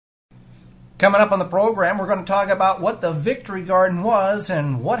Coming up on the program, we're going to talk about what the Victory Garden was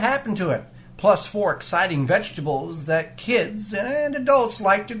and what happened to it, plus 4 exciting vegetables that kids and adults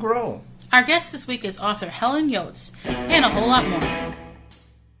like to grow. Our guest this week is author Helen Yoest, and a whole lot more.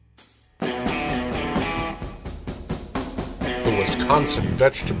 The Wisconsin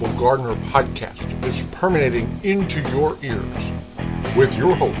Vegetable Gardener Podcast is permeating into your ears with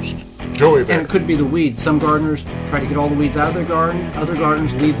your host, Joey Bear. And it could be the weeds. Some gardeners try to get all the weeds out of their garden. Other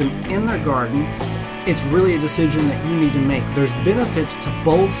gardeners leave them in their garden. It's really a decision that you need to make. There's benefits to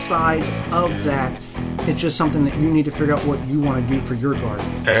both sides of that. It's just something that you need to figure out what you want to do for your garden.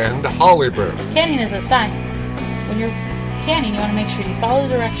 And Holly Bear. Canning is a science. When you're canning, you want to make sure you follow the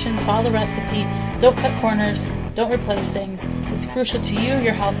directions, follow the recipe, don't cut corners, don't replace things. It's crucial to you,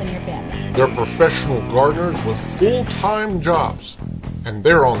 your health, and your family. They're professional gardeners with full-time jobs, and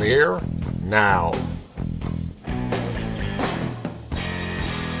they're on the air now.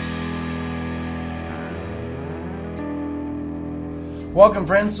 Welcome,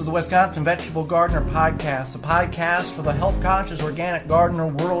 friends, to the Wisconsin Vegetable Gardener Podcast, a podcast for the health-conscious organic gardener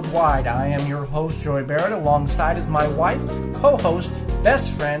worldwide. I am your host, Joey Barrett. Alongside is my wife, co-host,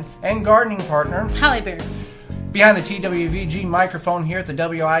 best friend, and gardening partner, Holly Bear. Behind the TWVG microphone here at the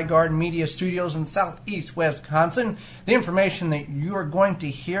WI Garden Media Studios in southeast Wisconsin, the information that you are going to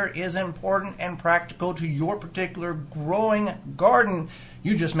hear is important and practical to your particular growing garden.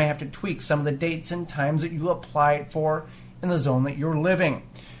 You just may have to tweak some of the dates and times that you applied for in the zone that you're living.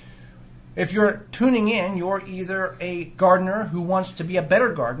 If you're tuning in, you're either a gardener who wants to be a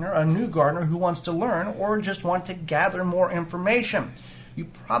better gardener, a new gardener who wants to learn, or just want to gather more information. You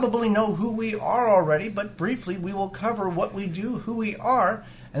probably know who we are already, but briefly we will cover what we do, who we are,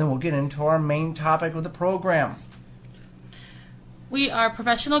 and then we'll get into our main topic of the program. We are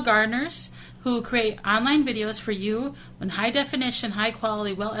professional gardeners who create online videos for you in high definition, high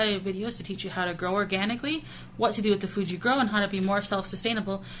quality, well edited videos to teach you how to grow organically, what to do with the food you grow, and how to be more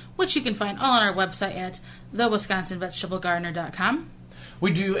self-sustainable, which you can find all on our website at thewisconsinvegetablegardener.com.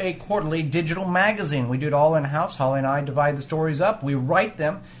 We do a quarterly digital magazine. We do it all in-house. Holly and I divide the stories up. We write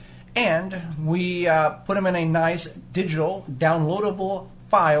them, and we put them in a nice digital downloadable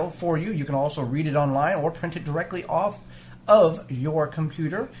file for you. You can also read it online or print it directly off of your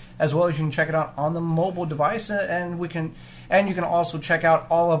computer, as well as you can check it out on the mobile device, and you can also check out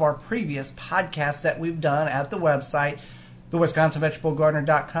all of our previous podcasts that we've done at the website,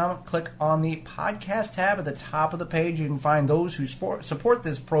 thewisconsinvegetablegardener.com. Click on the podcast tab at the top of the page. You can find those who support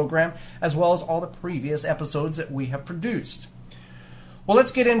this program, as well as all the previous episodes that we have produced. Well,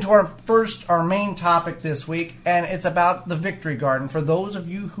 let's get into our main topic this week, and it's about the Victory Garden. For those of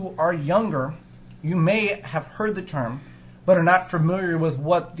you who are younger, you may have heard the term, but are not familiar with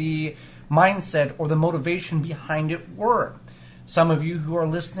what the mindset or the motivation behind it were. Some of you who are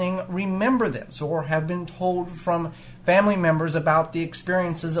listening remember this or have been told from family members about the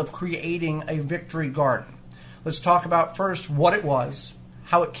experiences of creating a Victory Garden. Let's talk about first what it was,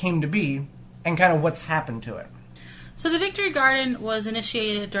 how it came to be, and kind of what's happened to it. So the Victory Garden was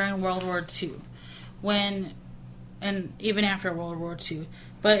initiated during World War II, and even after World War II.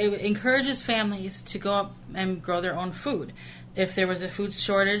 But it encourages families to go up and grow their own food. If there was a food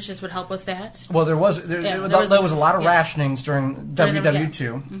shortage, this would help with that. Well, there was a lot of rationings during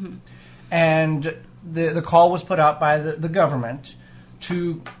WW2, Mm-hmm. and the call was put out by the government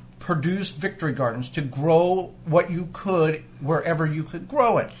to produce Victory Gardens, to grow what you could wherever you could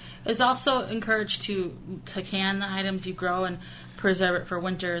grow it. It's also encouraged to can the items you grow and preserve it for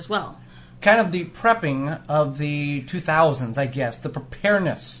winter as well. Kind of the prepping of the 2000s, I guess, the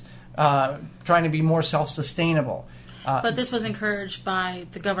preparedness, trying to be more self-sustainable. But this was encouraged by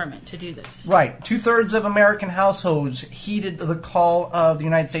the government to do this. Right. 2/3 of American households heeded the call of the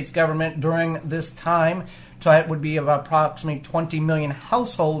United States government during this time. So it would be about approximately 20 million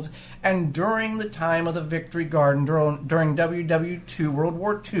households. And during the time of the Victory Garden, during WW2, World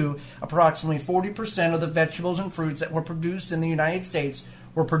War II, approximately 40% of the vegetables and fruits that were produced in the United States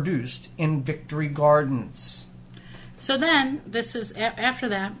were produced in Victory Gardens. So then, after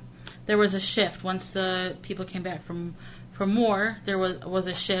that, there was a shift. Once the people came back from war, there was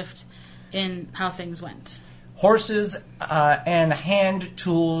a shift in how things went. Horses and hand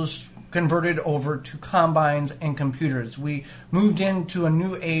tools converted over to combines and computers. We moved into a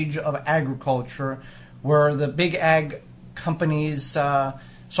new age of agriculture where the big ag companies saw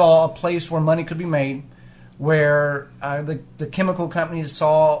a place where money could be made, where the chemical companies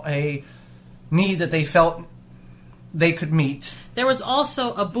saw a need that they felt they could meet. There was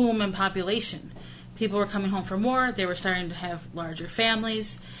also a boom in population. People were coming home from war, they were starting to have larger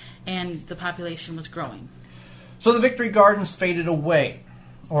families, and the population was growing. So the Victory Gardens faded away.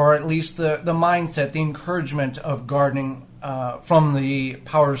 or at least the mindset, the encouragement of gardening from the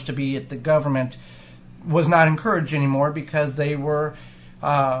powers to be at the government was not encouraged anymore, because they were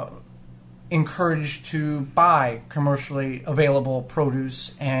encouraged to buy commercially available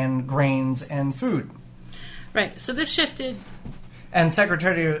produce and grains and food. Right. So this shifted. And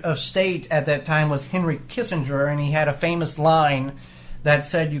Secretary of State at that time was Henry Kissinger, and he had a famous line that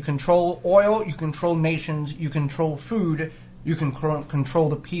said, you control oil, you control nations, you control food, you can control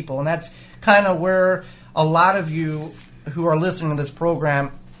the people. And that's kind of where a lot of you who are listening to this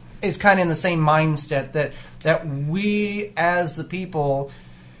program is kind of in the same mindset, that we as the people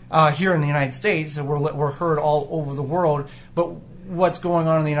here in the United States, we're heard all over the world, but what's going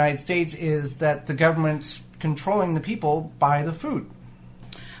on in the United States is that the government's controlling the people by the food.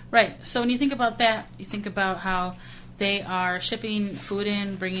 Right. So when you think about that, you think about how they are shipping food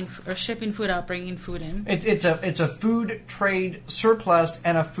in, shipping food out, bringing food in. It's a food trade surplus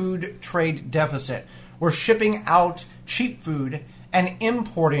and a food trade deficit. We're shipping out cheap food and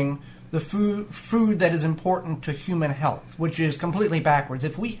importing the food that is important to human health, which is completely backwards.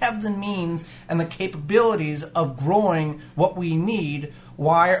 If we have the means and the capabilities of growing what we need,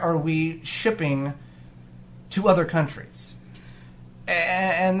 why are we shipping to other countries?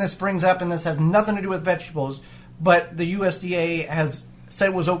 And this brings up, and this has nothing to do with vegetables, but the USDA has said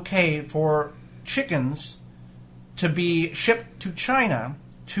it was okay for chickens to be shipped to China,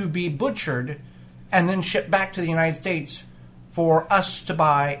 to be butchered, and then shipped back to the United States for us to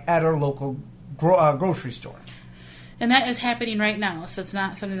buy at our local grocery store. And that is happening right now. So it's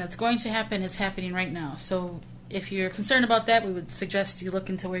not something that's going to happen. It's happening right now. So if you're concerned about that, we would suggest you look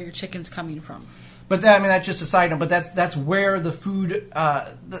into where your chicken's coming from. But that's just a side note. But that's where the food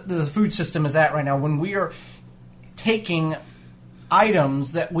the food system is at right now. When we are taking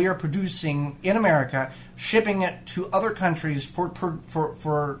items that we are producing in America, shipping it to other countries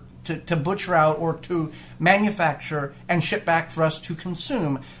to butcher out or to manufacture and ship back for us to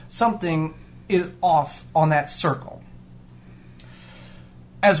consume, something is off on that circle.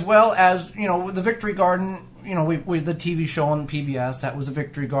 As well as, the Victory Garden, we the TV show on PBS, that was a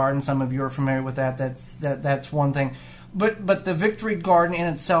Victory Garden. Some of you are familiar with that. That's one thing. But the Victory Garden in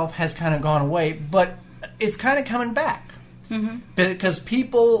itself has kind of gone away, but it's kind of coming back. Mm-hmm. Because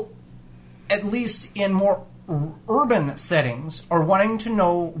people, at least in more urban settings, are wanting to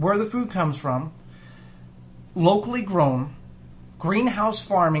know where the food comes from, locally grown. Greenhouse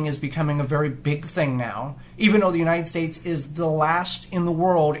farming is becoming a very big thing now, even though the United States is the last in the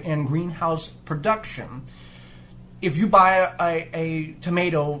world in greenhouse production. If you buy a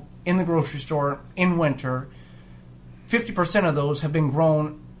tomato in the grocery store in winter, 50% of those have been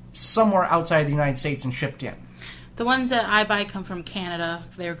grown somewhere outside the United States and shipped in. The ones that I buy come from Canada.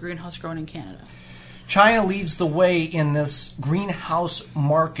 They're greenhouse grown in Canada. China leads the way in this greenhouse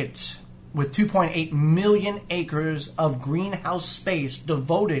market with 2.8 million acres of greenhouse space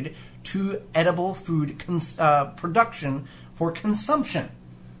devoted to edible food production for consumption.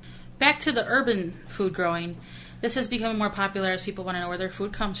 Back to the urban food growing, this has become more popular as people want to know where their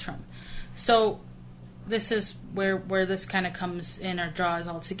food comes from. So this is where this kind of comes in or draws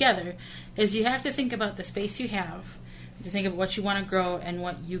all together, is you have to think about the space you have, to think about what you want to grow and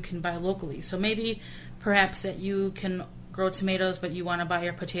what you can buy locally. So maybe perhaps that you can grow tomatoes, but you want to buy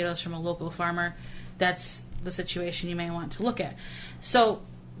your potatoes from a local farmer. That's the situation you may want to look at. So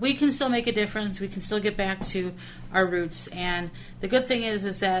we can still make a difference. We can still get back to our roots. And the good thing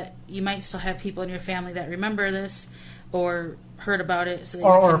is that you might still have people in your family that remember this or heard about it. So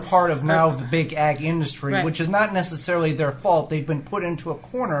or part of now the big ag industry, right, which is not necessarily their fault. They've been put into a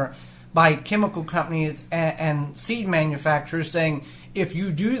corner by chemical companies and seed manufacturers saying, if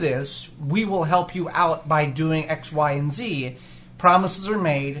you do this, we will help you out by doing X, Y, and Z. Promises are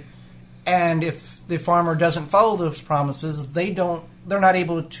made, and if the farmer doesn't follow those promises, they're not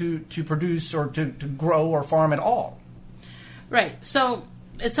able to produce or to grow or farm at all. Right. So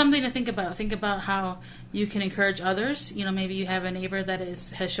it's something to think about. Think about how you can encourage others. Maybe you have a neighbor that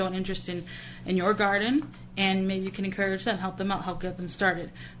has shown interest in your garden, and maybe you can encourage them, help them out, help get them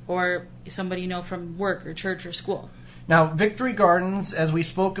started. Or somebody from work or church or school. Now, Victory Gardens, as we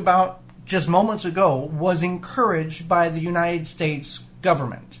spoke about just moments ago, was encouraged by the United States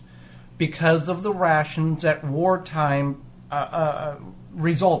government because of the rations that wartime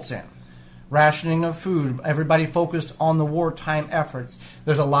results in. Rationing of food, everybody focused on the wartime efforts.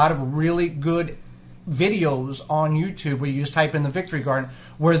 There's a lot of really good videos on YouTube where you just type in the Victory Garden,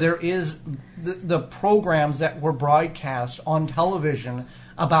 where there is the programs that were broadcast on television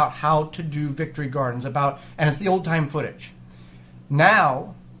about how to do Victory Gardens, and it's the old-time footage.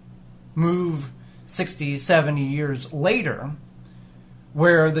 Now, move 60, 70 years later,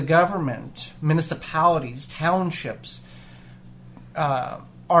 where the government, municipalities, townships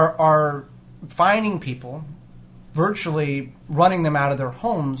are finding people, virtually running them out of their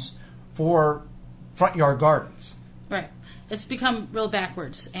homes for front yard gardens. Right. It's become real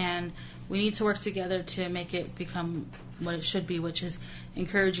backwards, and we need to work together to make it become what it should be, which is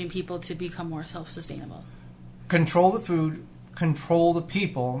encouraging people to become more self-sustainable. Control the food, control the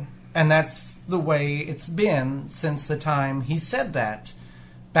people, and that's the way it's been since the time he said that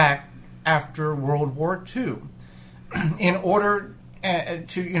back after World War II. In order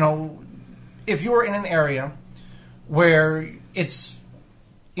to, if you're in an area where it's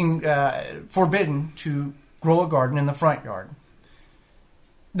forbidden to grow a garden in the front yard,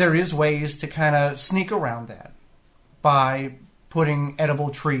 there is ways to kind of sneak around that by putting edible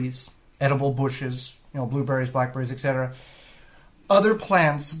trees, edible bushes, blueberries, blackberries, etc. Other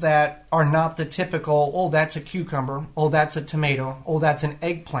plants that are not the typical, oh, that's a cucumber, oh, that's a tomato, oh, that's an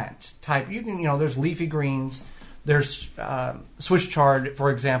eggplant type. You can, there's leafy greens, there's Swiss chard, for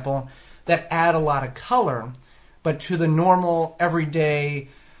example, that add a lot of color, but to the normal, everyday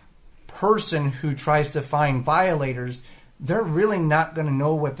person who tries to find violators, they're really not going to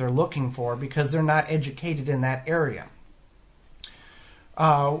know what they're looking for because they're not educated in that area.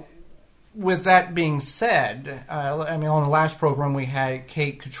 With that being said, on the last program we had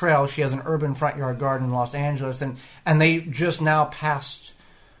Kate Cottrell. She has an urban front yard garden in Los Angeles, and they just now passed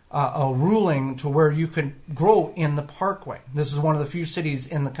a ruling to where you can grow in the parkway. This is one of the few cities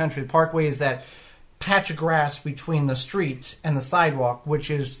in the country. The parkway is that patch of grass between the street and the sidewalk,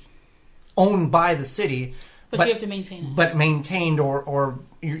 which is owned by the city. But you have to maintain it. But maintained, or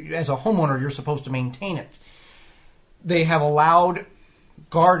you, as a homeowner, you're supposed to maintain it. They have allowed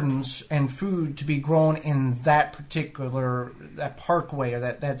gardens and food to be grown in that parkway, or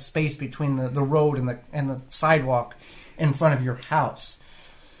that space between the road and the sidewalk in front of your house.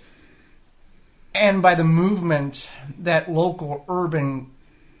 And by the movement, that local urban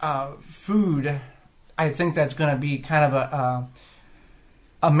food, I think that's going to be kind of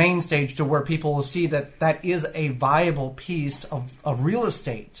a main stage to where people will see that is a viable piece of real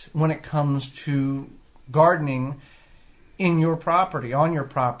estate when it comes to gardening in your property, on your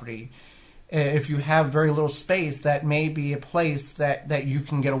property. If you have very little space, that may be a place that you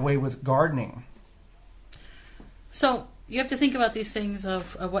can get away with gardening. So you have to think about these things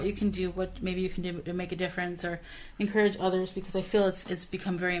of what you can do, what maybe you can do to make a difference or encourage others, because I feel it's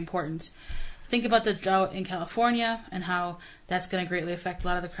become very important. Think about the drought in California and how that's going to greatly affect a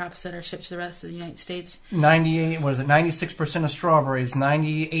lot of the crops that are shipped to the rest of the United States. 96% of strawberries,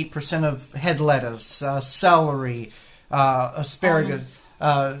 98% of head lettuce, celery, asparagus,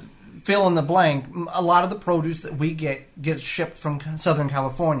 fill in the blank. A lot of the produce that we gets shipped from Southern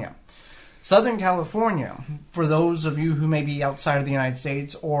California. Southern California, for those of you who may be outside of the United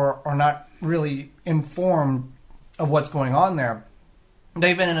States or are not really informed of what's going on there,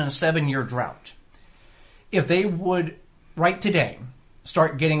 they've been in a 7-year drought. If they would, right today,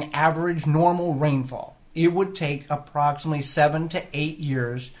 start getting average normal rainfall, it would take approximately 7 to 8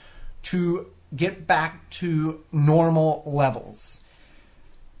 years to get back to normal levels.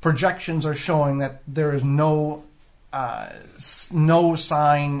 Projections are showing that there is no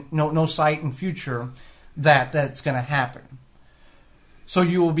sight in future that's going to happen. So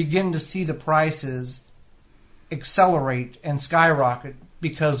you will begin to see the prices accelerate and skyrocket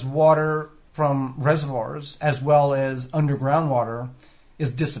because water from reservoirs as well as underground water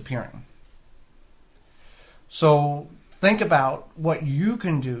is disappearing. So think about what you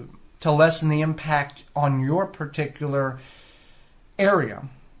can do to lessen the impact on your particular area,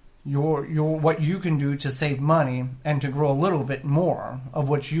 your what you can do to save money and to grow a little bit more of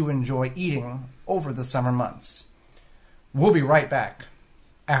what you enjoy eating over the summer months. We'll be right back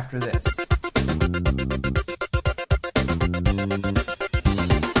after this.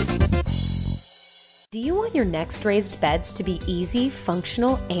 Do you want your next raised beds to be easy,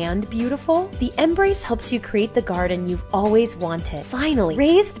 functional, and beautiful? The Embrace helps you create the garden you've always wanted. Finally,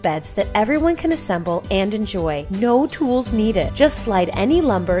 raised beds that everyone can assemble and enjoy. No tools needed. Just slide any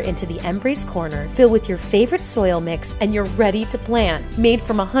lumber into the Embrace corner, fill with your favorite soil mix, and you're ready to plant. Made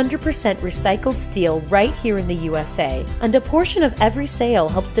from 100% recycled steel right here in the USA. And a portion of every sale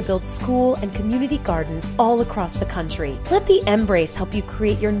helps to build school and community gardens all across the country. Let the Embrace help you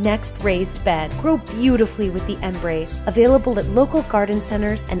create your next raised bed. Grow beautifully with the Embrace. Available at local garden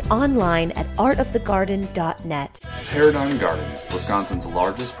centers and online at artofthegarden.net. Paradigm Garden, Wisconsin's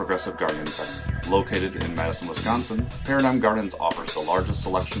largest progressive gardening center. Located in Madison, Wisconsin, Paradigm Gardens offers the largest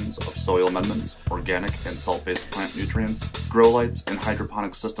selections of soil amendments, organic and salt-based plant nutrients, grow lights, and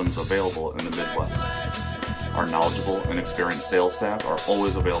hydroponic systems available in the Midwest. Our knowledgeable and experienced sales staff are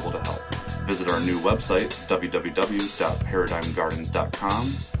always available to help. Visit our new website,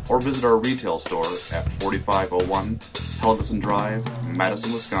 www.paradigmgardens.com, or visit our retail store at 4501 Helgeson Drive,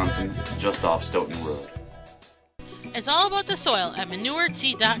 Madison, Wisconsin, just off Stoughton Road. It's all about the soil at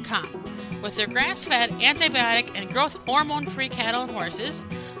ManureT.com. With their grass-fed, antibiotic, and growth hormone-free cattle and horses,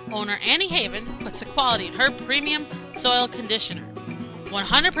 owner Annie Haven puts the quality in her premium soil conditioner.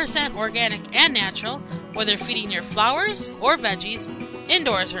 100% organic and natural, whether feeding your flowers or veggies,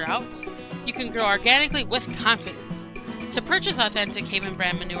 indoors or out, you can grow organically with confidence. To purchase authentic Haven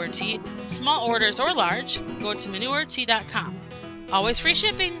brand Manure Tea, small orders or large, go to ManureT.com. Always free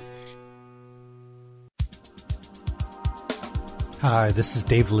shipping. Hi, this is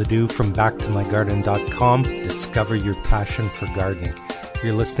Dave Ledoux from BackToMyGarden.com. Discover your passion for gardening.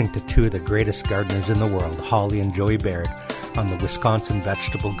 You're listening to two of the greatest gardeners in the world, Holly and Joey Baird, on the Wisconsin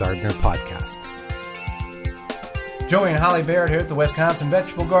Vegetable Gardener Podcast. Joey and Holly Baird here at the Wisconsin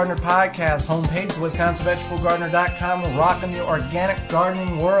Vegetable Gardener Podcast, homepage, WisconsinVegetableGardener.com. We're rocking the organic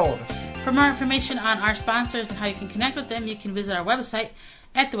gardening world. For more information on our sponsors and how you can connect with them, you can visit our website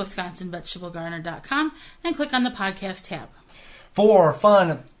at thewisconsinvegetablegardener.com and click on the podcast tab. For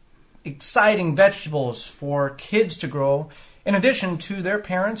fun, exciting vegetables for kids to grow, in addition to their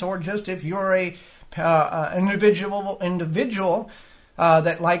parents, or just if you're a individual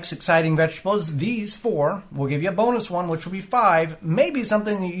that likes exciting vegetables, these 4 will give you a bonus one, which will be 5. Maybe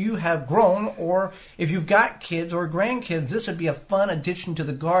something that you have grown, or if you've got kids or grandkids, this would be a fun addition to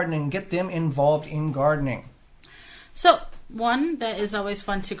the garden and get them involved in gardening. So, one that is always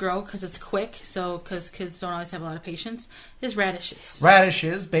fun to grow because it's quick, because kids don't always have a lot of patience, is radishes.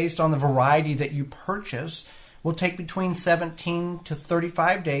 Radishes, based on the variety that you purchase, will take between 17 to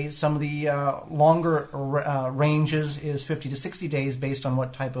 35 days. Some of the longer ranges is 50 to 60 days based on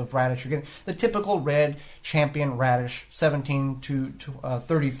what type of radish you're getting. The typical red champion radish, 17 to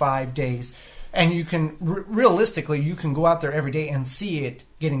 35 days. And you can, realistically, you can go out there every day and see it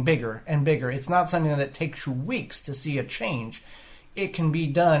getting bigger and bigger. It's not something that takes you weeks to see a change. It can be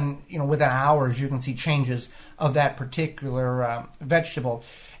done, within hours. You can see changes of that particular vegetable.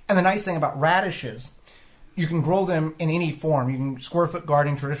 And the nice thing about radishes, you can grow them in any form. You can square foot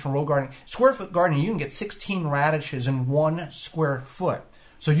gardening, traditional row gardening. Square foot gardening, you can get 16 radishes in 1 square foot.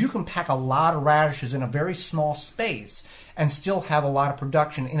 So you can pack a lot of radishes in a very small space and still have a lot of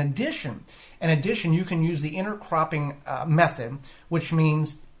production. In addition, you can use the intercropping method, which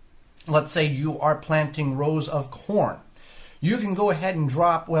means, let's say you are planting rows of corn. You can go ahead and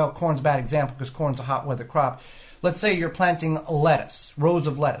drop, corn's a bad example because corn's a hot weather crop. Let's say you're planting lettuce, rows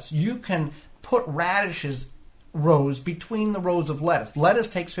of lettuce. You can put radishes rows between the rows of lettuce. Lettuce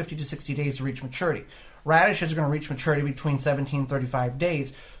takes 50 to 60 days to reach maturity. Radishes are going to reach maturity between 17 and 35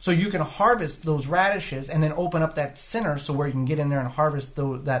 days. So you can harvest those radishes and then open up that center so where you can get in there and harvest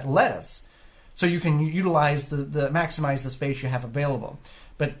that lettuce. So you can utilize maximize the space you have available.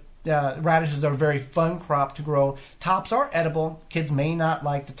 But radishes are a very fun crop to grow. Tops are edible. Kids may not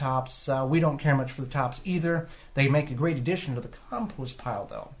like the tops. We don't care much for the tops either. They make a great addition to the compost pile,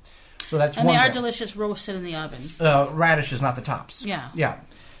 though. So that's and one they are thing. delicious roasted in the oven. Radishes, not the tops. Yeah. Yeah.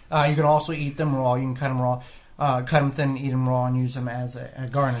 You can also eat them raw. You can cut them raw, cut them thin, eat them raw, and use them as a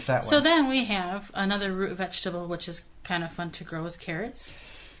garnish that way. So then we have another root vegetable, which is kind of fun to grow, is carrots.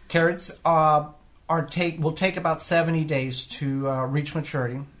 Carrots will take about 70 days to reach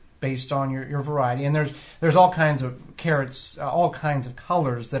maturity, based on your variety. And there's all kinds of carrots, all kinds of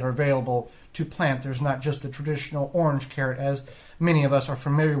colors that are available to plant. There's not just the traditional orange carrot, as many of us are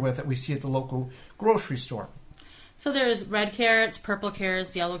familiar with, that we see at the local grocery store. So there's red carrots, purple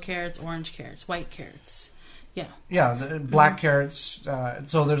carrots, yellow carrots, orange carrots, white carrots. Yeah. Yeah, the black carrots.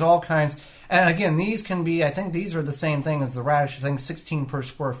 So there's all kinds. And again, these can be, I think these are the same thing as the radishes. I think 16 per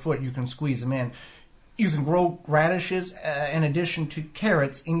square foot, you can squeeze them in. You can grow radishes in addition to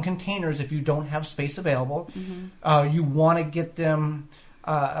carrots in containers if you don't have space available. Mm-hmm. You want to get them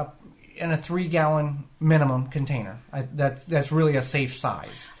in a 3-gallon minimum container. That's really a safe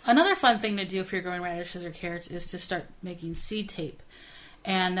size. Another fun thing to do if you're growing radishes or carrots is to start making seed tape.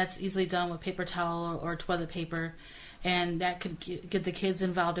 And that's easily done with paper towel or toilet paper. And that could get the kids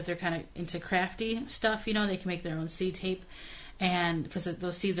involved if they're kind of into crafty stuff. They can make their own seed tape. And because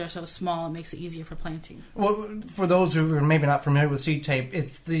those seeds are so small, it makes it easier for planting. Well, for those who are maybe not familiar with seed tape,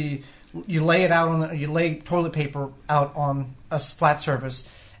 it's you lay it out you lay toilet paper out on a flat surface,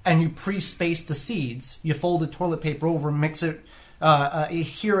 and you pre-space the seeds. You fold the toilet paper over, mix it,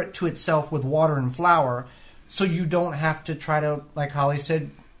 adhere it to itself with water and flour, so you don't have to try to, like Holly said,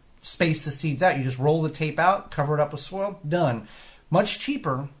 space the seeds out. You just roll the tape out, cover it up with soil, done. Much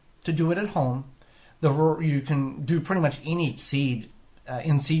cheaper to do it at home You can do pretty much any seed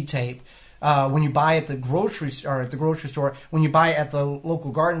in seed tape. When you buy at the grocery store, when you buy at the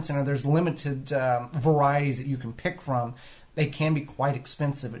local garden center, there's limited varieties that you can pick from. They can be quite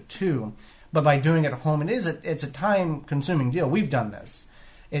expensive too, but by doing it at home, it's a time-consuming deal. We've done this.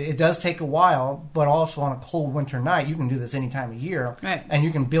 It does take a while, but also on a cold winter night, you can do this any time of year, right. And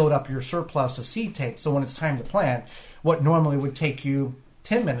you can build up your surplus of seed tape. So when it's time to plant, what normally would take you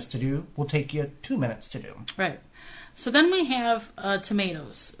 10 minutes to do will take you 2 minutes to do. Right. So then we have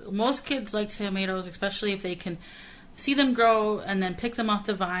tomatoes. Most kids like tomatoes, especially if they can see them grow and then pick them off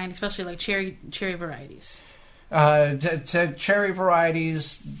the vine, especially like cherry varieties. Cherry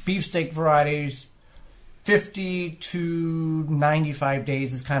varieties, beefsteak varieties, 50 to 95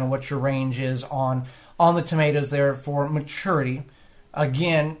 days is kind of what your range is on the tomatoes there for maturity.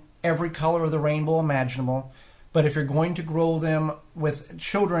 Again, every color of the rainbow imaginable. But if you're going to grow them with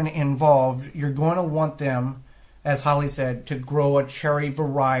children involved, you're going to want them, as Holly said, to grow a cherry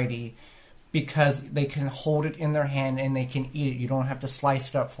variety because they can hold it in their hand and they can eat it. You don't have to slice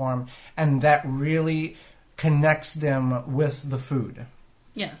it up for them. And that really connects them with the food.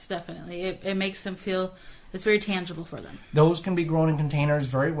 Yes, definitely. It makes them feel it's very tangible for them. Those can be grown in containers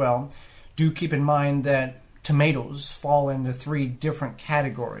very well. Do keep in mind that tomatoes fall into 3 different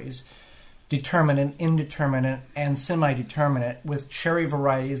categories: determinate, indeterminate, and semi-determinate. With cherry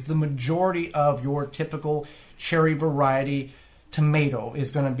varieties, the majority of your typical cherry variety tomato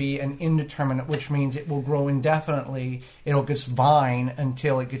is going to be an indeterminate, which means it will grow indefinitely. It'll just vine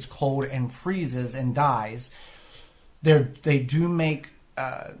until it gets cold and freezes and dies. They do make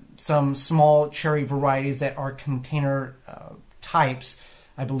some small cherry varieties that are container types.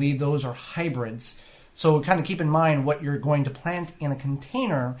 I believe those are hybrids. So kind of keep in mind what you're going to plant in a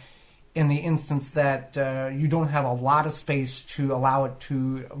container in the instance that you don't have a lot of space to allow it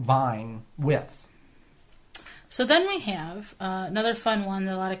to vine with. So then we have another fun one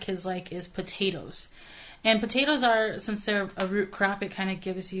that a lot of kids like is potatoes. And potatoes are, since they're a root crop, it kind of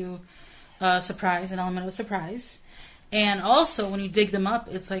gives you a surprise, an element of surprise. And also, when you dig them up,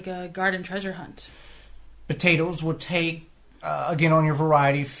 it's like a garden treasure hunt. Potatoes will take, again on your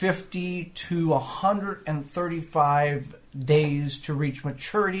variety, 50 to 135 days to reach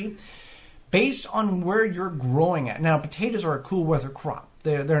maturity, based on where you're growing at. Now, potatoes are a cool weather crop.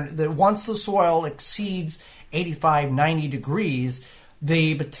 They're once the soil exceeds 85, 90 degrees,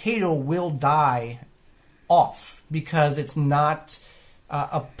 the potato will die off because it's not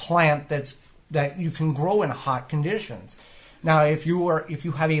a plant that you can grow in hot conditions. Now, if you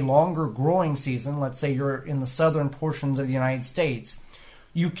have a longer growing season, let's say you're in the southern portions of the United States,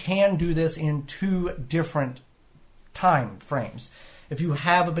 you can do this in 2 different time frames. If you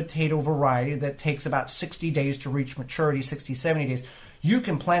have a potato variety that takes about 60 days to reach maturity, 60, 70 days, you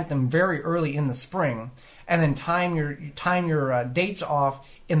can plant them very early in the spring and then time your dates off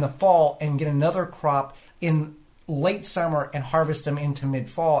in the fall and get another crop in late summer and harvest them into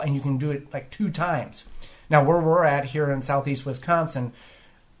mid-fall, and you can do it like 2 times. Now, where we're at here in southeast Wisconsin,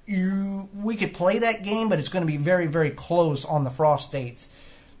 we could play that game, but it's going to be very, very close on the frost dates.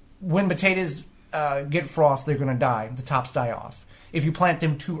 When potatoes get frost, they're going to die. The tops die off. If you plant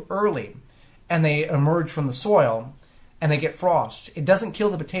them too early and they emerge from the soil and they get frost, it doesn't kill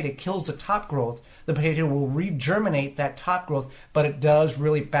the potato, it kills the top growth. The potato will regerminate that top growth, but it does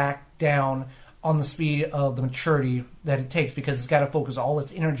really back down on the speed of the maturity that it takes because it's got to focus all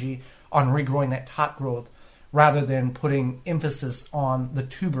its energy on regrowing that top growth rather than putting emphasis on the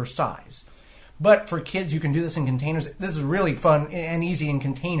tuber size. But for kids, you can do this in containers. This is really fun and easy in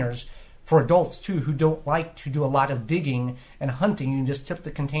containers. For adults, too, who don't like to do a lot of digging and hunting, you can just tip the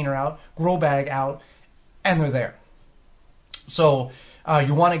container out, grow bag out, and they're there. So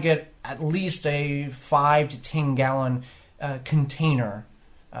you want to get at least a 5 to 10 gallon container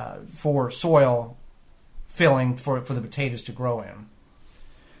for soil filling for the potatoes to grow in.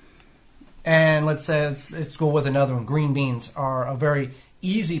 And let's go with another one. Green beans are a very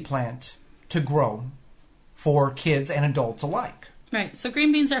easy plant to grow for kids and adults alike. Right. So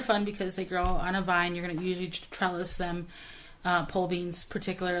green beans are fun because they grow on a vine. You're going to usually trellis them, pole beans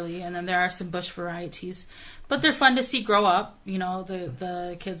particularly, and then there are some bush varieties. But they're fun to see grow up. You know,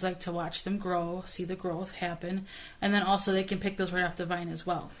 the kids like to watch them grow, see the growth happen, and then also they can pick those right off the vine as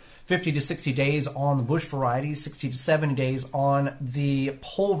well. 50 to 60 days on the bush variety, 60 to 70 days on the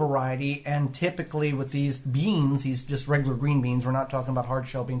pole variety, and typically with these beans, these just regular green beans, we're not talking about hard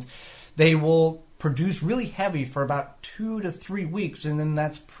shell beans, they will produce really heavy for about 2 to 3 weeks, and then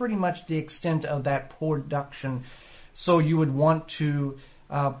that's pretty much the extent of that production. So you would want to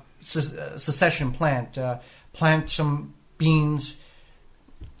succession plant some beans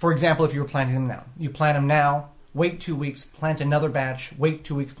For example, if you were planting them now, you plant them now, wait 2 weeks, plant another batch, wait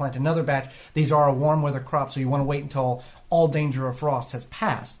 2 weeks, plant another batch. These are a warm weather crop, so you want to wait until all danger of frost has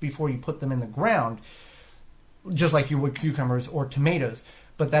passed before you put them in the ground, just like you would cucumbers or tomatoes.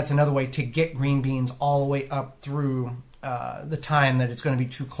 But that's another way to get green beans all the way up through the time that it's going to be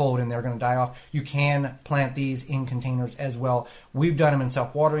too cold and they're going to die off. You can plant these in containers as well. We've done them in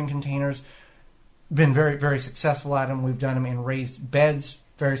self-watering containers, been very, very successful at them. We've done them in raised beds,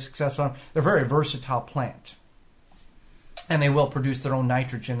 very successful. They're a very versatile plant, and they will produce their own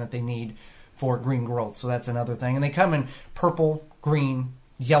nitrogen that they need for green growth. So that's another thing. And they come in purple, green,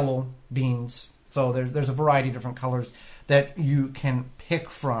 yellow beans. So there's a variety of different colors that you can pick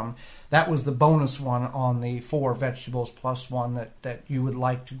from. That was the bonus one on the 4 vegetables plus one that you would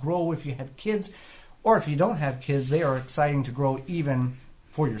like to grow if you have kids. Or if you don't have kids, they are exciting to grow even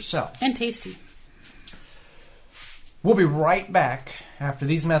for yourself. And tasty. We'll be right back after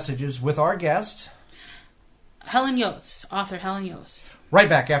these messages with our guest, Helen Yoest, author Helen Yoest. Right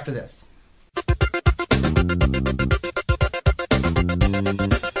back after this.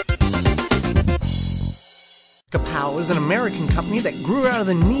 Kapow is an American company that grew out of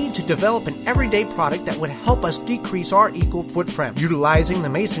the need to develop an everyday product that would help us decrease our eco footprint. Utilizing the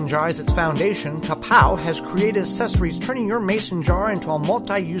mason jar as its foundation, Kapow has created accessories turning your mason jar into a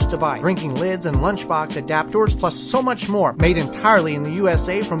multi-use device. Drinking lids and lunchbox adapters, plus so much more. Made entirely in the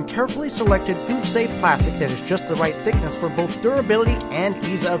USA from carefully selected food-safe plastic that is just the right thickness for both durability and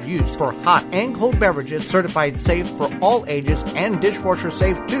ease of use. For hot and cold beverages, certified safe for all ages and dishwasher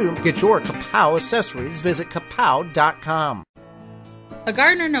safe too. Get your Kapow accessories. Visit kapow.com. A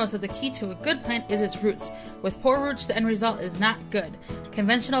gardener knows that the key to a good plant is its roots. With poor roots, the end result is not good.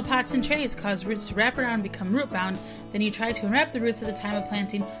 Conventional pots and trays cause roots to wrap around and become root-bound. Then you try to unwrap the roots at the time of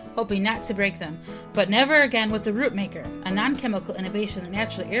planting, hoping not to break them. But never again with the Root Maker, a non-chemical innovation that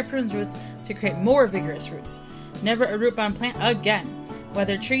naturally air prunes roots to create more vigorous roots. Never a root-bound plant again.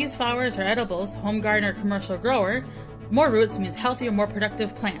 Whether trees, flowers, or edibles, home gardener, commercial grower, more roots means healthier, more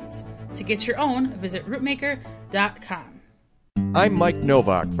productive plants. To get your own, visit rootmaker.com. I'm Mike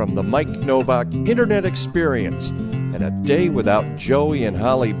Novak from the Mike Novak Internet Experience, and a day without Joey and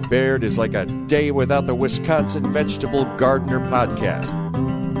Holly Baird is like a day without the Wisconsin Vegetable Gardener Podcast.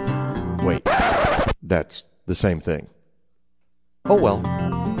 Wait, that's the same thing. Oh well,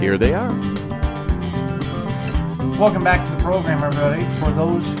 here they are. Welcome back to the program, everybody. For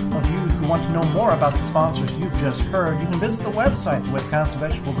those of you who want to know more about the sponsors you've just heard, you can visit the website,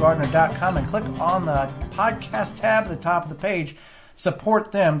 wisconsinvegetablegardener.com, and click on the podcast tab at the top of the page.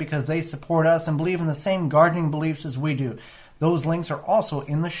 Support them because they support us and believe in the same gardening beliefs as we do. Those links are also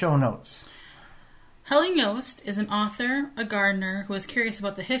in the show notes. Helen Yoest is an author, a gardener who is curious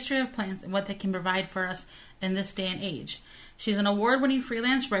about the history of plants and what they can provide for us in this day and age. She's an award-winning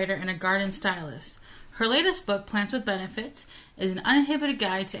freelance writer and a garden stylist. Her latest book, Plants with Benefits, is an uninhibited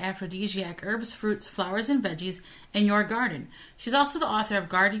guide to aphrodisiac herbs, fruits, flowers, and veggies in your garden. She's also the author of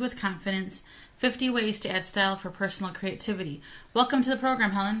Gardening with Confidence, 50 Ways to Add Style for Personal Creativity. Welcome to the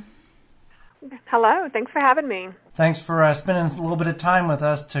program, Helen. Hello. Thanks for having me. Thanks for spending a little bit of time with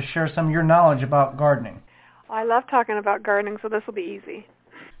us to share some of your knowledge about gardening. I love talking about gardening, so this will be easy.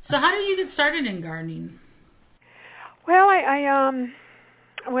 So how did you get started in gardening? Well,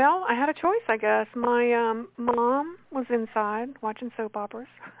 I had a choice, I guess. My mom was inside watching soap operas.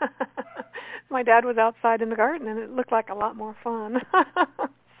 My dad was outside in the garden, and it looked like a lot more fun.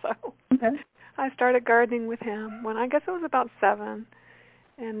 So I started gardening with him when I guess it was about 7.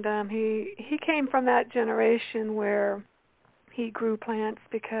 And he came from that generation where he grew plants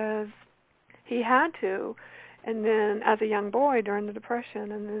because he had to. And then as a young boy during the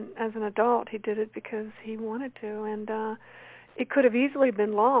Depression, and then as an adult, he did it because he wanted to. And it could have easily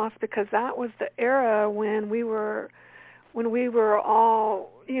been lost because that was the era when we were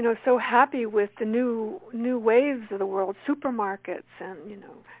all, so happy with the new waves of the world, supermarkets and,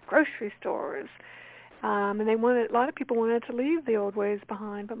 grocery stores. And a lot of people wanted to leave the old ways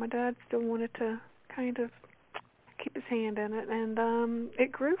behind, but my dad still wanted to kind of keep his hand in it, and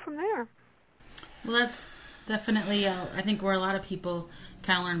it grew from there. Well, that's definitely, I think, where a lot of people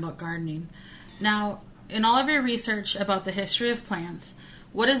kind of learn about gardening. Now, in all of your research about the history of plants,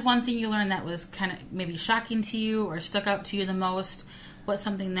 what is one thing you learned that was kind of maybe shocking to you or stuck out to you the most? What's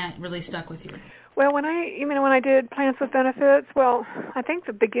something that really stuck with you? Well, when I did Plants with Benefits, well, I think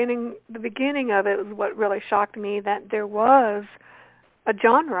the beginning of it was what really shocked me, that there was a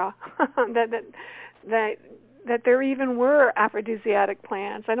genre that there even were aphrodisiac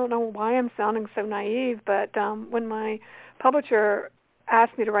plants. I don't know why I'm sounding so naive, but when my publisher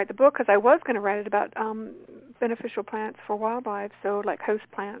asked me to write the book, because I was going to write it about beneficial plants for wildlife, so like host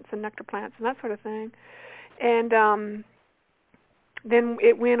plants and nectar plants and that sort of thing. And then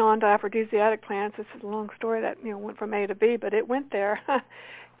it went on to aphrodisiac plants. This is a long story that went from A to B, but it went there.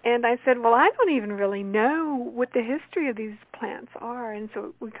 And I said, well, I don't even really know what the history of these plants are. And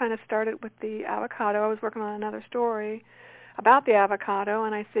so we kind of started with the avocado. I was working on another story about the avocado,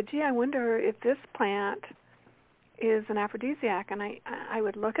 and I said, gee, I wonder if this plant is an aphrodisiac. And I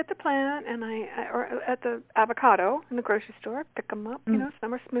would look at the plant or at the avocado in the grocery store, pick them up.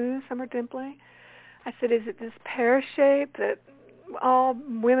 Some are smooth, some are dimply. I said, is it this pear shape that all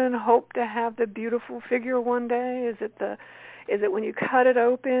women hope to have the beautiful figure one day? Is it when you cut it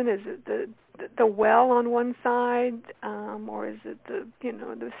open? Is it the well on one side, or is it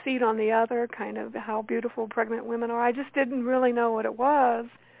the seed on the other? Kind of how beautiful pregnant women are. I just didn't really know what it was,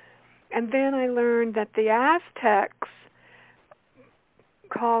 and then I learned that the Aztecs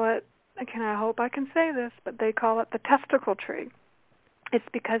call it. I hope I can say this, but they call it the testicle tree. It's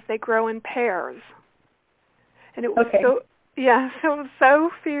because they grow in pairs, and it was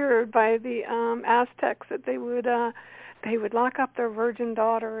so feared by the Aztecs that they would lock up their virgin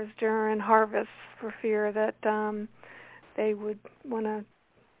daughters during harvest for fear that they would want to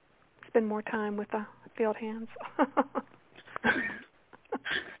spend more time with the field hands.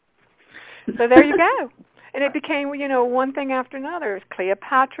 So there you go. And it became, one thing after another.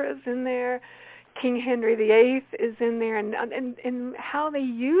 Cleopatra's in there. King Henry VIII is in there. And how they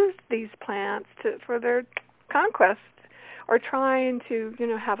used these plants for their conquest, or trying to,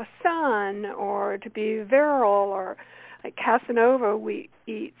 have a son, or to be virile, or like Casanova, we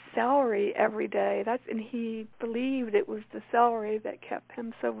eat celery every day. And he believed it was the celery that kept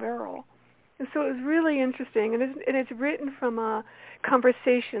him so virile. And so it was really interesting, and it's written from a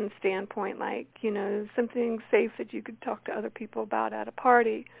conversation standpoint, like, something safe that you could talk to other people about at a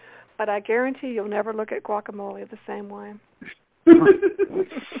party. But I guarantee you'll never look at guacamole the same way.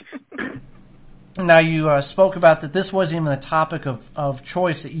 Now, you spoke about that this wasn't even the topic of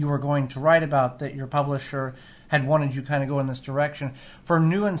choice that you were going to write about, that your publisher had wanted you kind of go in this direction. For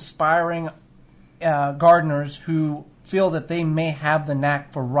new inspiring gardeners who feel that they may have the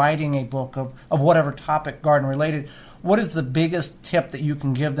knack for writing a book of whatever topic garden related, what is the biggest tip that you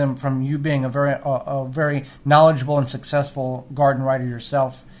can give them from you being a very knowledgeable and successful garden writer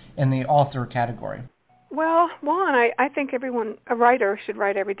yourself in the author category? Well, one, I think a writer should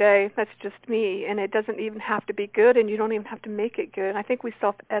write every day. That's just me, and it doesn't even have to be good, and you don't even have to make it good. I think we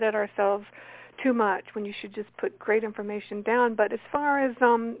self-edit ourselves too much when you should just put great information down. But as far as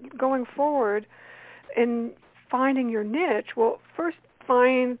going forward and finding your niche, well, first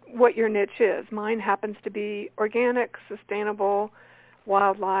find what your niche is. Mine happens to be organic, sustainable,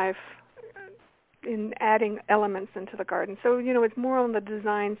 wildlife, in adding elements into the garden. So, it's more on the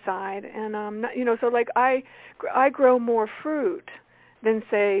design side. And, so like I grow more fruit than,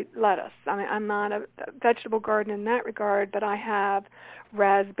 say, lettuce. I mean, I'm not a vegetable garden in that regard, but I have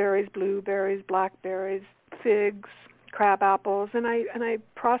raspberries, blueberries, blackberries, figs, crab apples, and I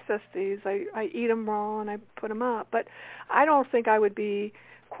process these. I eat them raw and I put them up. But I don't think I would be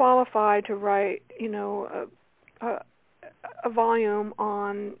qualified to write, a volume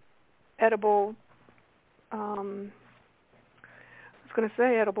on edible. I was going to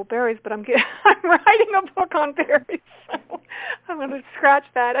say edible berries, but I'm writing a book on berries, so I'm going to scratch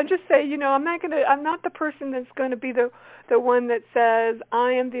that and just say, I'm not the person that's going to be the one that says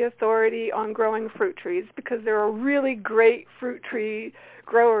I am the authority on growing fruit trees, because there are really great fruit tree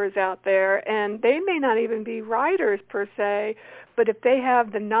growers out there, and they may not even be writers per se, but if they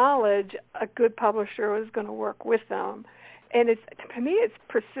have the knowledge, a good publisher is going to work with them. And to me, it's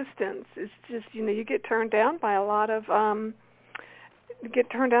persistence. It's just, you get turned down by a lot of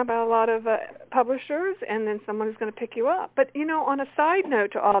publishers, and then someone is going to pick you up. But, on a side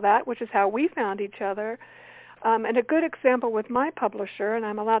note to all that, which is how we found each other, and a good example with my publisher, and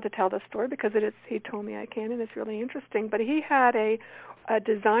I'm allowed to tell this story because he told me I can, and it's really interesting, but he had a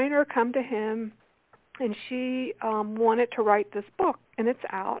designer come to him, and she wanted to write this book, and it's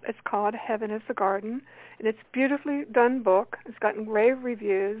out. It's called Heaven is the Garden, and it's a beautifully done book. It's gotten rave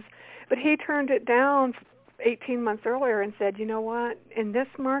reviews, but he turned it down 18 months earlier and said, you know what, in this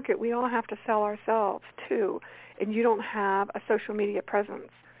market we all have to sell ourselves too, and you don't have a social media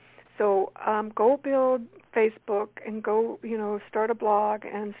presence. So go build Facebook and go, start a blog,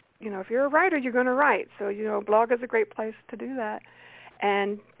 and, if you're a writer, you're going to write. So, blog is a great place to do that.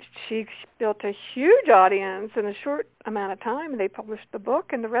 And she built a huge audience in a short amount of time, and they published the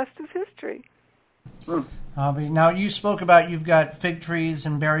book, and the rest is history. Now, you spoke about you've got fig trees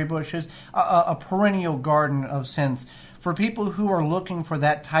and berry bushes, a perennial garden of sense. For people who are looking for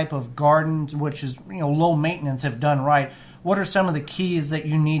that type of garden, which is low maintenance if done right, what are some of the keys that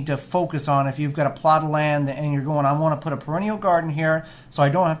you need to focus on if you've got a plot of land and you're going, I want to put a perennial garden here so I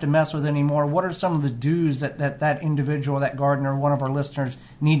don't have to mess with it anymore? What are some of the do's that individual, that gardener, one of our listeners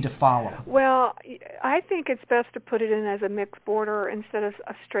need to follow? Well, I think it's best to put it in as a mixed border instead of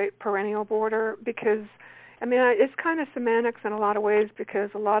a straight perennial border because, it's kind of semantics in a lot of ways because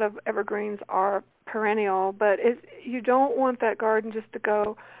a lot of evergreens are perennial, but you don't want that garden just to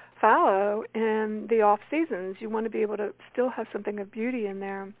go fallow in the off seasons. You want to be able to still have something of beauty in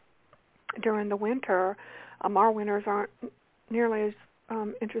there during the winter. Our winters aren't nearly as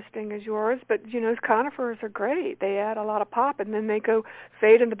interesting as yours, but conifers are great. They add a lot of pop, and then they go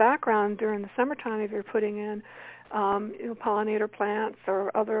fade in the background during the summertime if you're putting in pollinator plants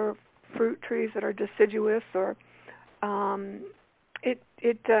or other fruit trees that are deciduous, or it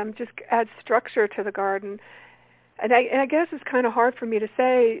just adds structure to the garden. And I guess it's kind of hard for me to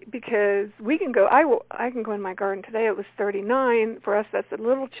say because we can go. I can go in my garden today. It was 39 for us. That's a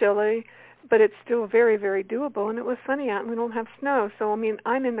little chilly, but it's still very, very doable. And it was sunny out, and we don't have snow. So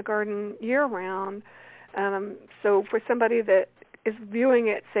I'm in the garden year round. So for somebody that is viewing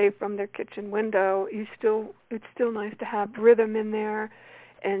it, say from their kitchen window, it's still nice to have rhythm in there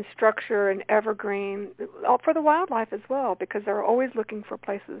and structure and evergreen, all for the wildlife as well, because they're always looking for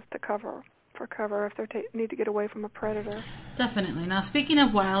places to cover if they need to get away from a predator. Definitely. Now, speaking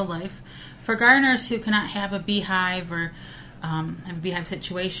of wildlife, for gardeners who cannot have a beehive or have a beehive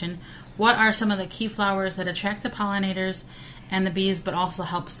situation, what are some of the key flowers that attract the pollinators and the bees, but also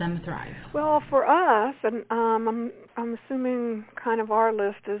helps them thrive? Well, for us, and I'm assuming kind of our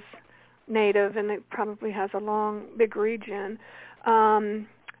list is native, and it probably has a long, big region.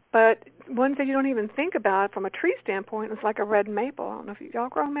 But ones that you don't even think about from a tree standpoint is like a red maple. I don't know if y'all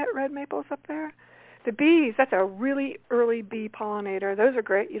grow red maples up there. The bees, that's a really early bee pollinator. Those are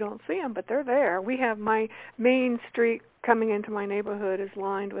great. You don't see them, but they're there. We have my main street coming into my neighborhood is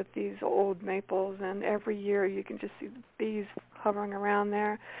lined with these old maples, and every year you can just see the bees hovering around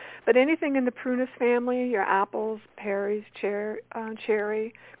there. But anything in the prunus family, your apples, pears,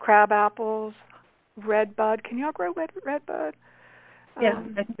 cherry, crab apples, redbud. Can y'all grow redbud? Yeah,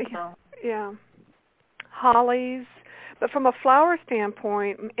 yeah. Hollies. But from a flower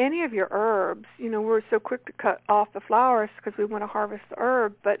standpoint, any of your herbs, we're so quick to cut off the flowers because we want to harvest the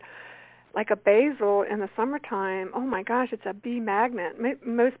herb, but like a basil in the summertime, oh my gosh, it's a bee magnet.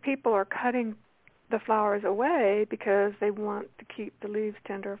 Most people are cutting the flowers away because they want to keep the leaves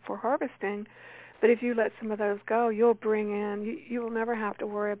tender for harvesting. But if you let some of those go, you'll bring in, you will never have to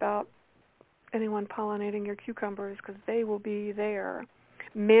worry about anyone pollinating your cucumbers because they will be there.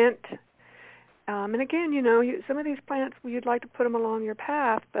 Mint. And again, some of these plants, you'd like to put them along your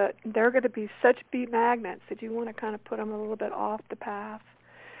path, but they're going to be such bee magnets that you want to kind of put them a little bit off the path.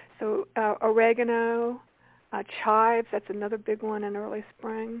 So oregano, chives, that's another big one in early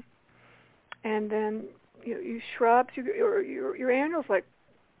spring. And then you shrubs, your annuals like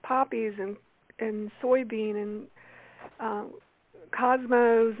poppies and soybean and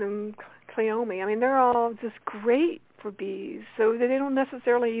cosmos and cleome. They're all just great for bees. So they don't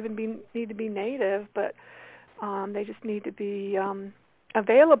necessarily even need to be native, but they just need to be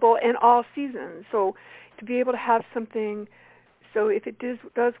available in all seasons. So to be able to have something, so if it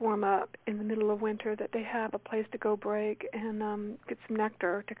does warm up in the middle of winter, that they have a place to go break and get some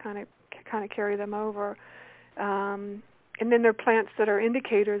nectar to kind of carry them over. And then there are plants that are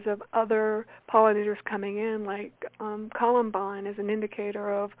indicators of other pollinators coming in, like columbine is an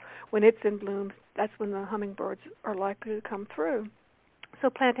indicator of when it's in bloom. That's when the hummingbirds are likely to come through. So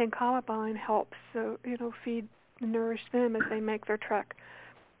planting columbine helps, feed and nourish them as they make their trek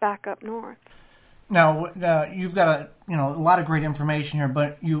back up north. Now, you've got a lot of great information here,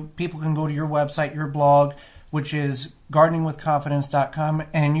 but people can go to your website, your blog, which is gardeningwithconfidence.com,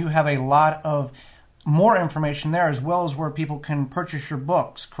 and you have a lot of more information there as well as where people can purchase your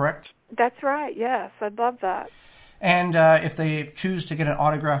books, correct? That's right, yes. I'd love that. And if they choose to get an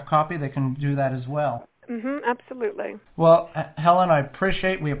autographed copy, they can do that as well. Absolutely. Well, Helen,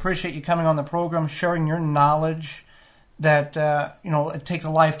 we appreciate you coming on the program, sharing your knowledge that, it takes a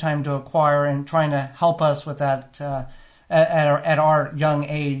lifetime to acquire and trying to help us with that at our young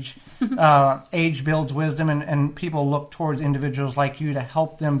age. Age builds wisdom, and people look towards individuals like you to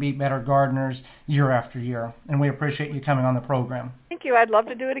help them be better gardeners year after year. And we appreciate you coming on the program. Thank you. I'd love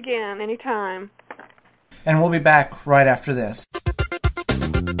to do it again anytime. And we'll be back right after this.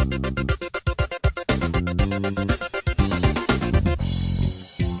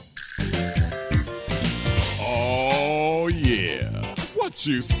 what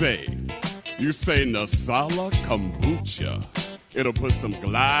you say. You say Nasala Kombucha. It'll put some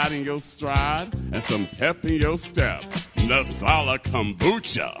glide in your stride and some pep in your step. Nasala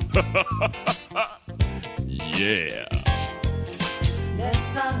Kombucha. Yeah.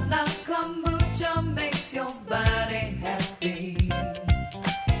 Nasala Kombucha makes your body happy.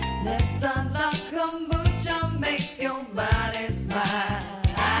 Nasala Kombucha makes your body smile.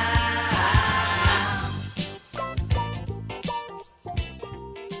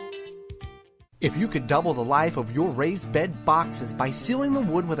 If you could double the life of your raised bed boxes by sealing the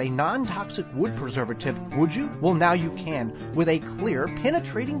wood with a non-toxic wood preservative, would you? Well, now you can with a clear,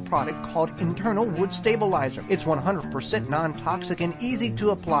 penetrating product called Internal Wood Stabilizer. It's 100% non-toxic and easy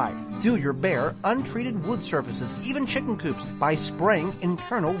to apply. Seal your bare, untreated wood surfaces, even chicken coops, by spraying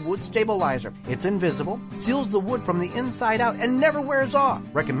Internal Wood Stabilizer. It's invisible, seals the wood from the inside out, and never wears off.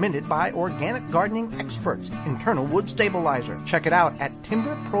 Recommended by organic gardening experts. Internal Wood Stabilizer. Check it out at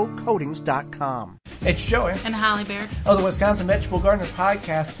timberprocoatings.com. It's Joey and Holly Baird of the Wisconsin Vegetable Gardener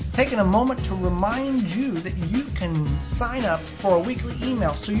Podcast, taking a moment to remind you that you can sign up for a weekly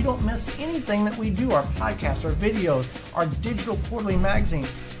email so you don't miss anything that we do, our podcast, our videos, our digital quarterly magazine.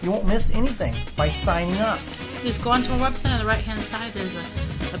 You won't miss anything by signing up. Just go onto our website on the right-hand side. There's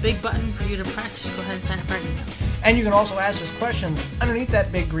a big button for you to press. Just go ahead and sign up for our emails. And you can also ask us questions. Underneath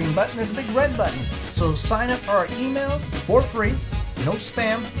that big green button, there's a big red button. So sign up for our emails for free. No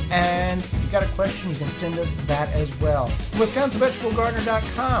spam, and if you've got a question, you can send us that as well.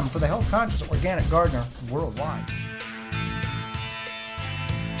 WisconsinVegetableGardener.com for the health-conscious organic gardener worldwide.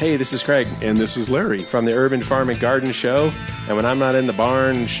 Hey, this is Craig. And this is Larry. From the Urban Farm and Garden Show. And when I'm not in the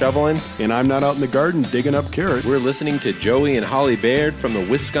barn shoveling, and I'm not out in the garden digging up carrots, we're listening to Joey and Holly Baird from the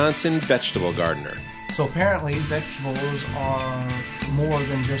Wisconsin Vegetable Gardener. So apparently vegetables are more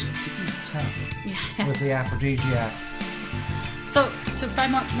than just to eat, Yes. with the aphrodisiac. So, to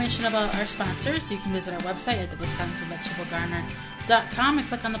find more information about our sponsors, you can visit our website at thewisconsinvegetablegardener.com and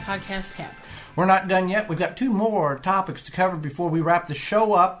click on the podcast tab. We're not done yet. We've got two more topics to cover before we wrap the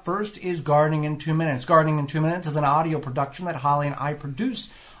show up. First is Gardening in 2 Minutes. Gardening in 2 Minutes is an audio production that Holly and I produce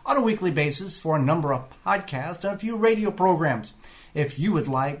on a weekly basis for a number of podcasts and a few radio programs. If you would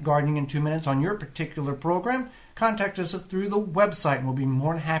like Gardening in 2 Minutes on your particular program, contact us through the website and we'll be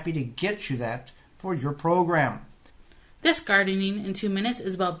more than happy to get you that for your program. This Gardening in 2 Minutes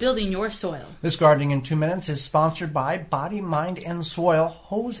is about building your soil. This Gardening in 2 Minutes is sponsored by Body, Mind, and Soil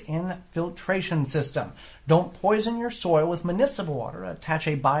Hose-In Filtration System. Don't poison your soil with municipal water. Attach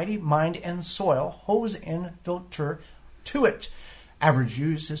a Body, Mind, and Soil Hose-In filter to it. Average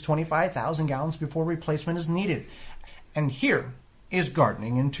use is 25,000 gallons before replacement is needed. And here is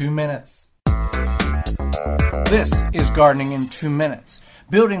Gardening in 2 Minutes. This is Gardening in 2 Minutes.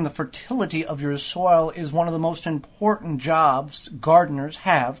 Building the fertility of your soil is one of the most important jobs gardeners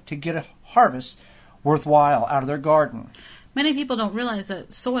have to get a harvest worthwhile out of their garden. Many people don't realize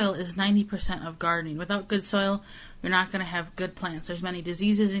that soil is 90% of gardening. Without good soil, you're not going to have good plants. There's many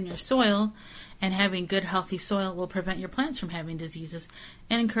diseases in your soil, and having good, healthy soil will prevent your plants from having diseases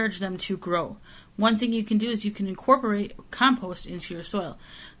and encourage them to grow. One thing you can do is you can incorporate compost into your soil.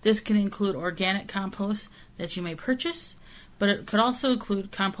 This can include organic compost that you may purchase, but it could also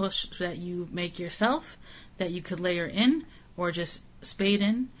include compost that you make yourself, that you could layer in, or just spade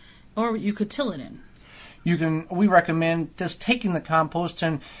in, or you could till it in. We recommend just taking the compost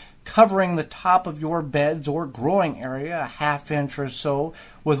and covering the top of your beds or growing area a ½ inch or so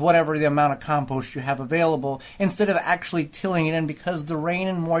with whatever the amount of compost you have available, instead of actually tilling it in, because the rain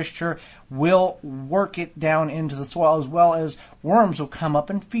and moisture will work it down into the soil, as well as worms will come up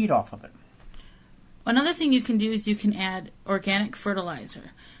and feed off of it. Another thing you can do is you can add organic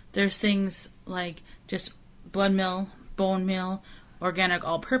fertilizer. There's things like just blood meal, bone meal, organic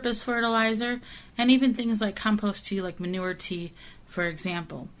all-purpose fertilizer, and even things like compost tea, like manure tea, for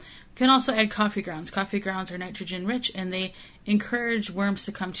example. You can also add coffee grounds. Coffee grounds are nitrogen-rich, and they encourage worms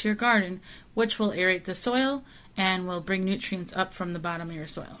to come to your garden, which will aerate the soil and will bring nutrients up from the bottom of your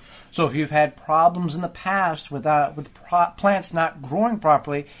soil. So if you've had problems in the past with plants not growing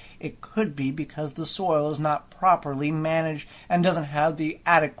properly, it could be because the soil is not properly managed and doesn't have the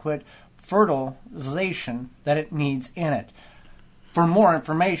adequate fertilization that it needs in it. For more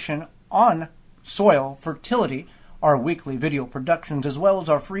information on soil fertility, our weekly video productions, as well as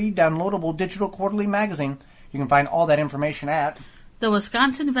our free downloadable digital quarterly magazine, you can find all that information at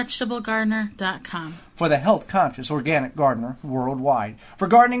thewisconsinvegetablegardener.com. For the health-conscious organic gardener worldwide. For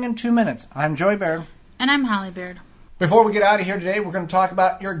Gardening in 2 Minutes, I'm Joey Baird. And I'm Holly Baird. Before we get out of here today, we're going to talk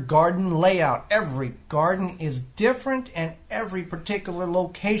about your garden layout. Every garden is different, and every particular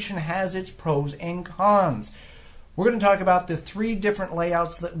location has its pros and cons. We're going to talk about the 3 different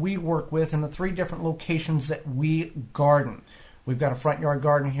layouts that we work with and the 3 different locations that we garden. We've got a front yard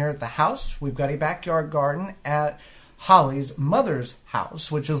garden here at the house. We've got a backyard garden at Holly's mother's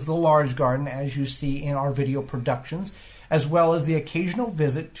house, which is the large garden as you see in our video productions, as well as the occasional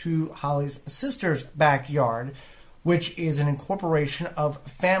visit to Holly's sister's backyard, which is an incorporation of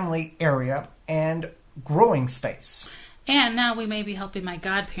family area and growing space. And now we may be helping my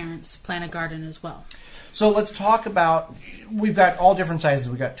godparents plant a garden as well. So let's talk about, we've got all different sizes.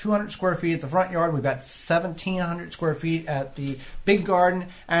 We've got 200 square feet at the front yard. We've got 1,700 square feet at the big garden.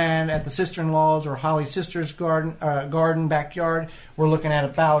 And at the sister-in-law's or Holly's sister's garden backyard, we're looking at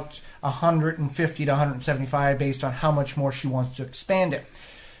about 150 to 175 based on how much more she wants to expand it.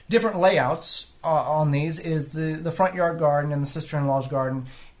 Different layouts on these is the front yard garden and the sister-in-law's garden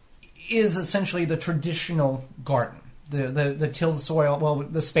is essentially the traditional garden. The till the soil, well,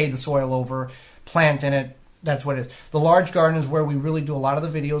 the spade the soil over, plant in it, that's what it is. The large garden is where we really do a lot of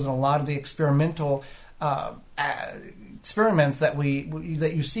the videos and a lot of the experimental experiments that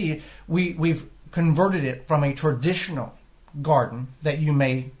you see. We've converted it from a traditional garden that you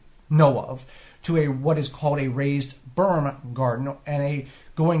may know of to a what is called a raised berm garden and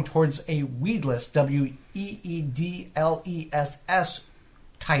going towards a weedless, weedless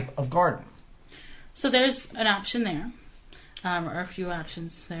type of garden. So there's an option there. Or a few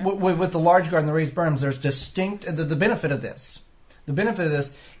options there. With the large garden, the raised berms, there's distinct, the benefit of this. The benefit of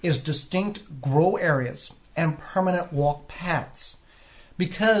this is distinct grow areas and permanent walk paths.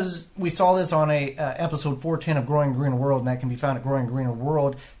 Because we saw this on episode 410 of Growing a Greener World, and that can be found at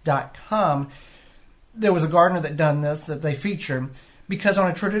growinggreenerworld.com. There was a gardener that done this, that they feature, because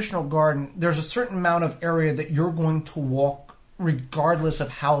on a traditional garden, there's a certain amount of area that you're going to walk regardless of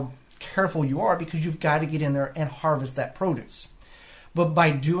how careful you are, because you've got to get in there and harvest that produce. But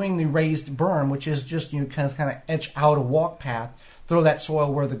by doing the raised berm, which is just you kind of etch out a walk path, throw that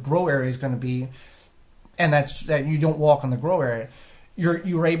soil where the grow area is going to be, and that you don't walk on the grow area,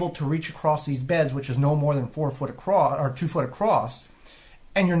 you're able to reach across these beds, which is no more than 4 foot across or 2 foot across,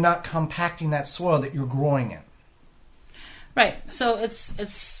 and you're not compacting that soil that you're growing in. Right. So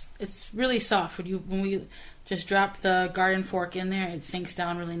it's really soft when we just drop the garden fork in there. It sinks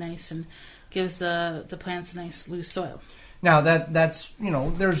down really nice and gives the plants a nice loose soil. Now that's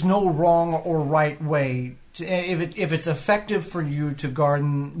there's no wrong or right way. If it's effective for you to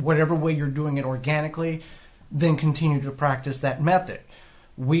garden whatever way you're doing it organically, then continue to practice that method.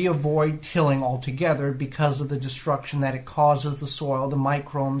 We avoid tilling altogether because of the destruction that it causes the soil, the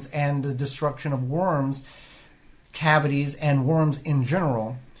microbes, and the destruction of worms, cavities, and worms in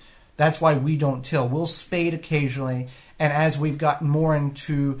general. That's why we don't till. We'll spade occasionally, and as we've gotten more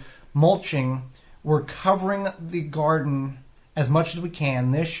into mulching, we're covering the garden as much as we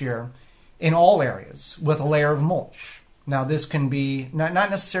can this year in all areas with a layer of mulch. Now this can be not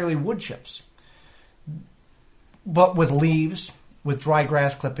necessarily wood chips, but with leaves, with dry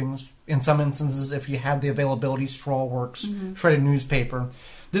grass clippings. In some instances, if you have the availability, straw works, shredded newspaper.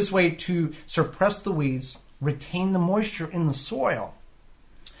 This way to suppress the weeds, retain the moisture in the soil,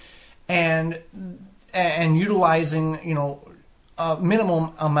 and utilizing a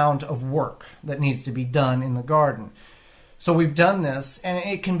minimum amount of work that needs to be done in the garden. So we've done this, and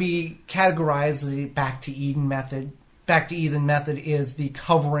it can be categorized as the Back to Eden method. Back to Eden method is the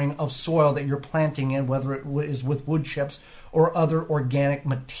covering of soil that you're planting in, whether it is with wood chips or other organic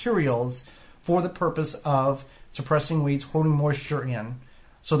materials, for the purpose of suppressing weeds, holding moisture in.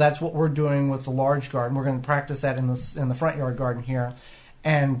 So that's what we're doing with the large garden. We're going to practice that in the front yard garden here.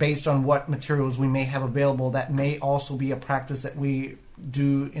 And based on what materials we may have available, that may also be a practice that we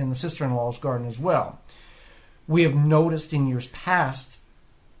do in the sister-in-law's garden as well. We have noticed in years past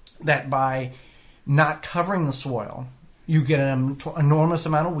that by not covering the soil, you get an enormous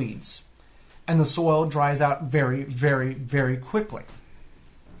amount of weeds, and the soil dries out very, very, very quickly.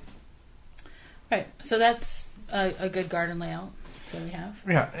 Right. So that's a good garden layout that we have.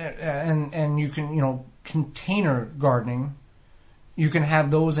 Yeah, and you can, container gardening. You can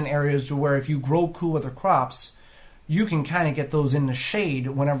have those in areas where if you grow cool weather crops, you can kind of get those in the shade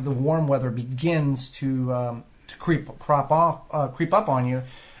whenever the warm weather begins to creep up on you,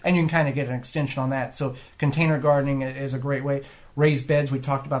 and you can kind of get an extension on that. So container gardening is a great way. Raised beds, we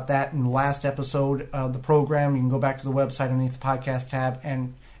talked about that in the last episode of the program. You can go back to the website underneath the podcast tab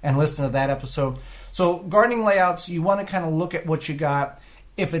and listen to that episode. So gardening layouts, you want to kind of look at what you got.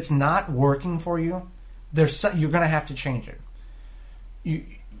 If it's not working for you, you're going to have to change it.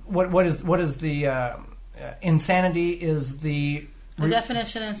 What is the insanity is the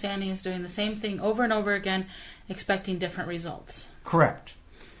definition of insanity is doing the same thing over and over again, expecting different results. Correct.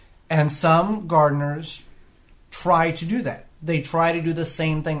 And some gardeners try to do that. They try to do the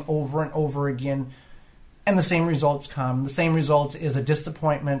same thing over and over again, and the same results come. The same results is a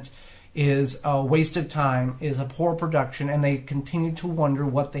disappointment, is a waste of time, is a poor production, and they continue to wonder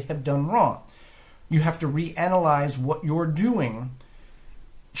what they have done wrong. You have to reanalyze what you're doing.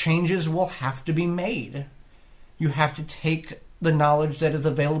 Changes will have to be made. You have to take the knowledge that is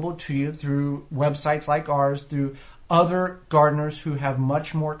available to you through websites like ours, through other gardeners who have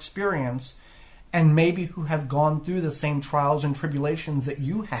much more experience and maybe who have gone through the same trials and tribulations that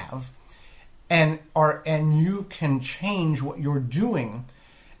you have, and you can change what you're doing.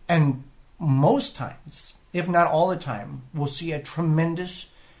 And most times, if not all the time, we'll see a tremendous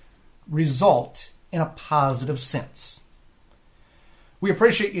result in a positive sense. We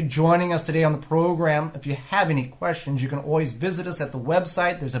appreciate you joining us today on the program. If you have any questions, you can always visit us at the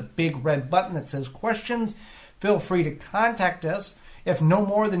website. There's a big red button that says questions. Feel free to contact us, if no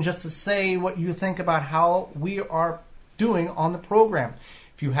more than just to say what you think about how we are doing on the program.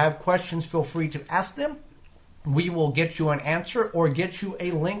 If you have questions, feel free to ask them. We will get you an answer or get you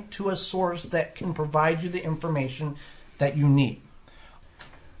a link to a source that can provide you the information that you need.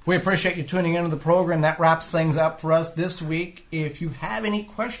 We appreciate you tuning into the program. That wraps things up for us this week. If you have any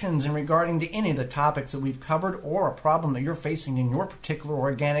questions in regarding to any of the topics that we've covered, or a problem that you're facing in your particular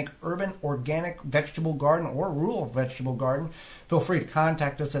urban organic vegetable garden or rural vegetable garden, feel free to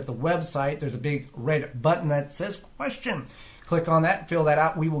contact us at the website. There's a big red button that says question. Click on that, fill that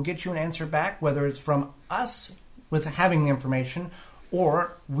out. We will get you an answer back, whether it's from us with having the information,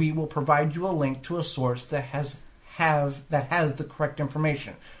 or we will provide you a link to a source that has the correct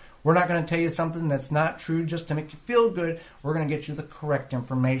information. We're not going to tell you something that's not true just to make you feel good. We're going to get you the correct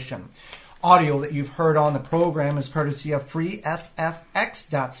information. Audio that you've heard on the program is courtesy of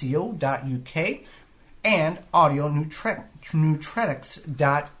freesfx.co.uk and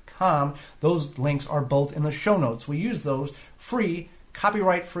audionutretics.com. Those links are both in the show notes. We use those free,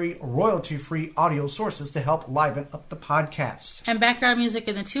 copyright-free, royalty-free audio sources to help liven up the podcast. And background music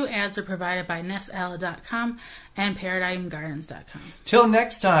in the two ads are provided by NestAlla.com and ParadigmGardens.com. Till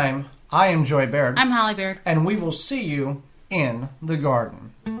next time, I am Joy Baird. I'm Holly Baird. And we will see you in the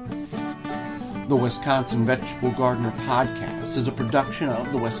garden. The Wisconsin Vegetable Gardener Podcast is a production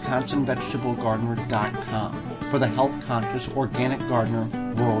of the WisconsinVegetableGardener.com for the health-conscious organic gardener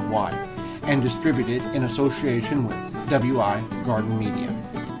worldwide, and distributed in association with WI Garden Media.